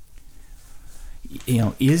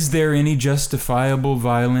 is there any justifiable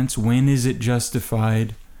violence? When is it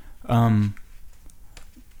justified?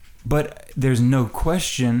 But there's no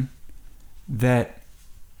question that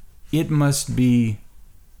it must be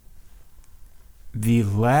the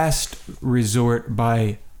last resort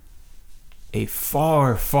by a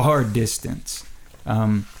far, far distance.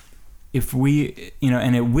 If we,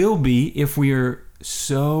 and it will be if we are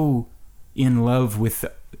so in love with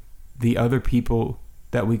the other people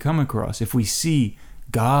that we come across, if we see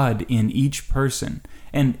God in each person.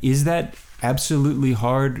 And is that absolutely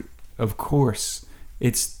hard? Of course.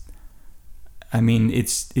 It's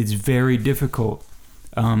very difficult.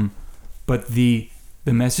 But the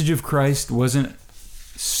message of Christ wasn't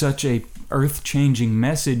such a earth-changing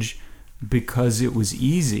message because it was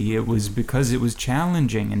easy. It was because it was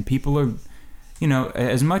challenging, and people are,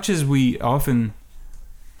 as much as we often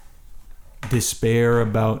despair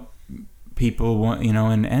about people,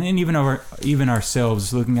 and even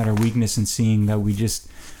ourselves looking at our weakness and seeing that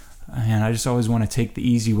I just always want to take the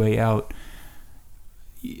easy way out.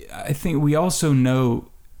 I think we also know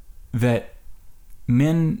that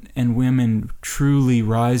men and women truly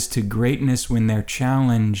rise to greatness when they're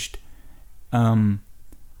challenged, and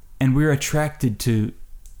we're attracted to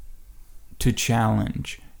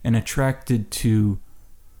challenge and attracted to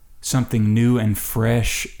something new and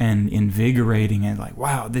fresh and invigorating, and like,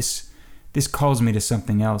 wow, this calls me to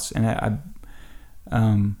something else. And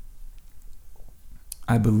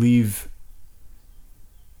I believe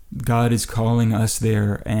God is calling us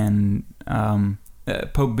there. And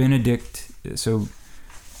Pope Benedict,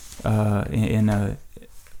 in a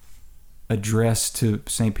address to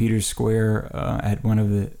St. Peter's Square at one of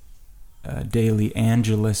the daily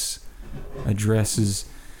Angelus addresses,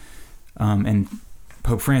 and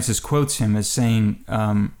Pope Francis quotes him as saying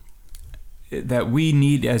that we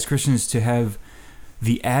need as Christians to have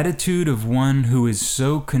the attitude of one who is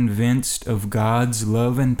so convinced of God's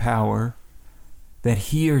love and power that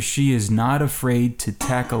he or she is not afraid to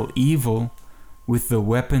tackle evil with the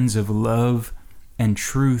weapons of love and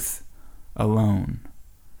truth alone.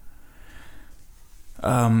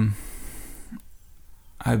 I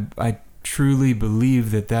truly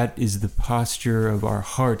believe that is the posture of our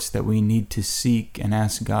hearts that we need to seek and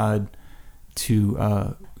ask God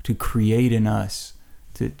to create in us,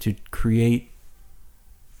 to create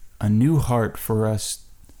a new heart for us,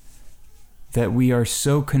 that we are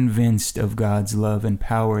so convinced of God's love and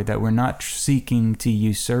power that we're not seeking to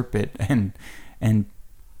usurp it and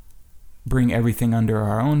bring everything under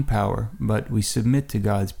our own power, but we submit to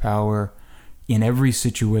God's power in every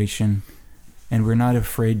situation, and we're not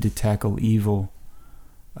afraid to tackle evil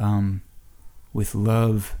with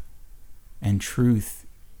love and truth,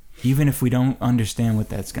 even if we don't understand what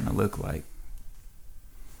that's going to look like.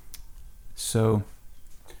 So,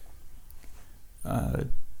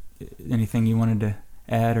 anything you wanted to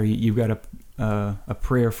add, or you've got a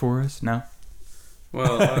prayer for us? No.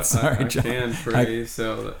 Well, Sorry, I John. can pray.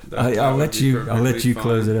 I'll let you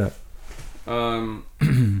close it up.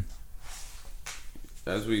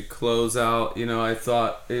 As we close out, I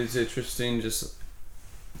thought it was interesting just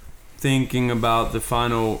thinking about the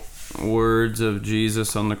final words of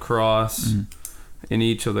Jesus on the cross in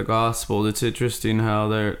each of the Gospels. It's interesting how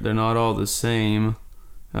they're not all the same.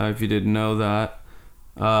 If you didn't know that,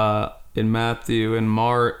 in Matthew and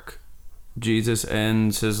Mark, Jesus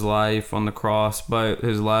ends his life on the cross by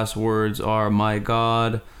his last words are, my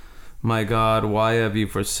God, why have you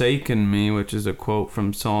forsaken me?" which is a quote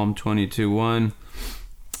from Psalm 22:1.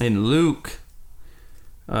 In Luke,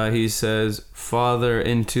 he says, "Father,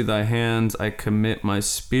 into thy hands I commit my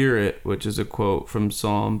spirit," which is a quote from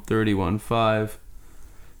Psalm 31:5.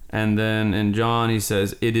 And then in John, he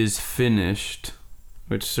says, "It is finished,"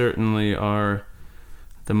 which certainly are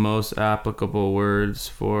the most applicable words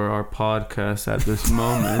for our podcast at this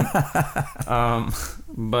moment.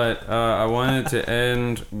 But I wanted to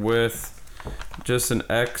end with just an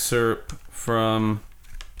excerpt from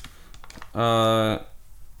a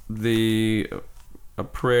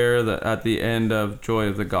prayer that at the end of Joy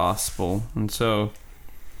of the Gospel. And so,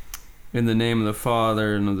 in the name of the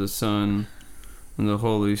Father, and of the Son, and the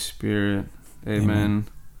Holy Spirit, Amen.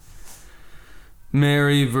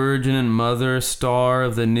 Mary, Virgin and Mother, star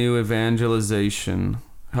of the new evangelization,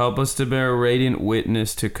 help us to bear radiant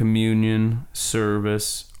witness to communion,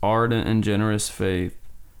 service, ardent and generous faith,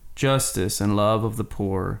 justice and love of the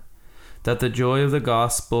poor, that the joy of the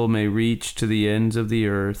gospel may reach to the ends of the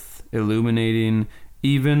earth, illuminating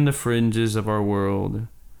even the fringes of our world.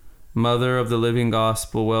 Mother of the living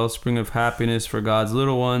gospel, wellspring of happiness for God's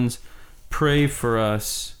little ones, pray for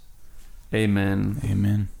us. Amen.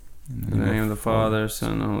 Amen. In the name of the Father,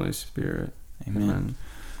 Son, and the Holy Spirit. Amen.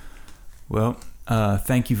 Well,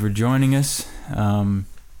 thank you for joining us.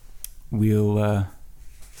 We'll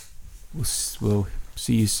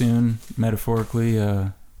see you soon, metaphorically,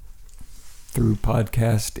 through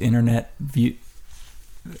podcast, internet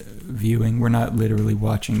viewing. We're not literally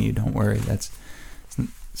watching you. Don't worry. That's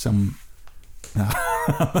some.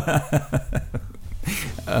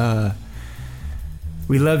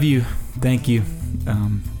 We love you. thank you.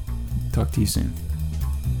 Talk to you soon.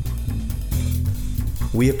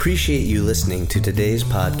 We appreciate you listening to today's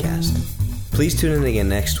podcast. Please tune in again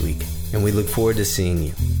next week, and we look forward to seeing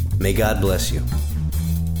you. May God bless you.